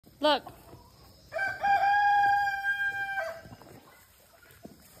Look.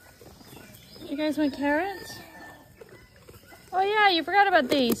 You guys want carrots? Oh yeah, you forgot about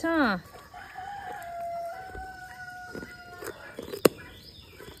these, huh?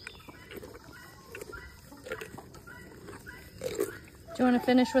 Do you want to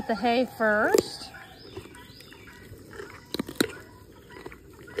finish with the hay first?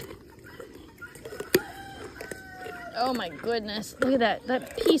 Oh my goodness, look at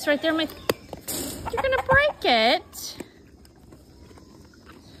that piece right there. You're gonna break it.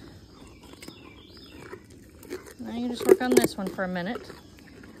 Now you just work on this one for a minute.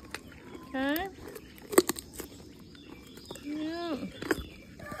 Okay. Yeah.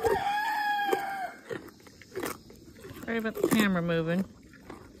 Sorry about the camera moving.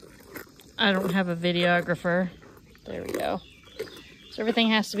 I don't have a videographer. There we go. So everything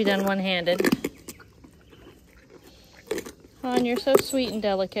has to be done one-handed. Han, you're so sweet and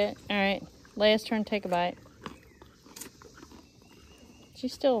delicate. All right, Leia's turn to take a bite.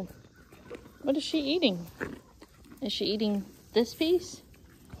 She's still, what is she eating? Is she eating this piece?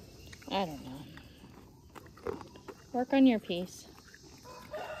 I don't know. Work on your piece.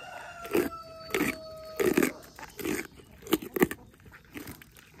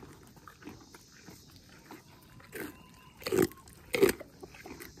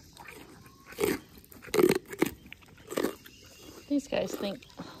 These guys think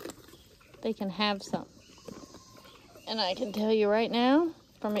they can have some. And I can tell you right now,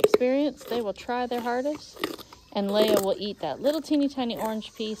 from experience, they will try their hardest. And Leia will eat that little teeny tiny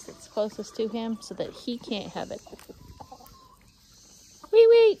orange piece that's closest to him so that he can't have it. Wee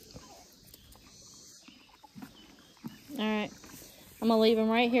wee! Alright, I'm gonna leave him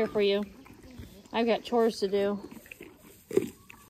right here for you. I've got chores to do.